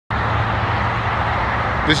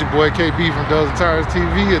This your boy KB from Dubs and Tires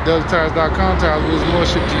TV at dubsandtires.com. Tires, wheels, more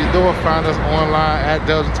shipped to your door. Find us online at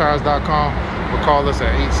dubsandtires.com or call us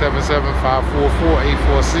at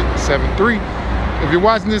 877-544-84673. If you're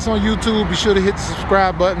watching this on YouTube, be sure to hit the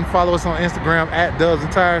subscribe button. Follow us on Instagram at Dubs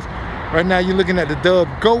and Tires. Right now, you're looking at the Dub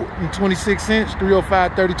GOAT in 26-inch,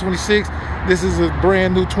 305/30/26. This is a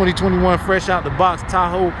brand new 2021 fresh out the box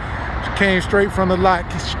Tahoe. Came straight from the lot,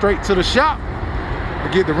 straight to the shop. To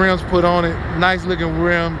get the rims put on it. Nice looking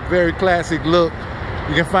rim, very classic look.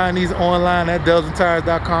 You can find these online at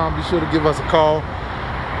dubsandtires.com. Be sure to give us a call.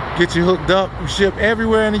 Get you hooked up. We ship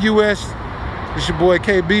everywhere in the U.S. It's your boy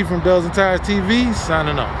KB from Dubs and Tires TV,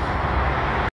 signing off.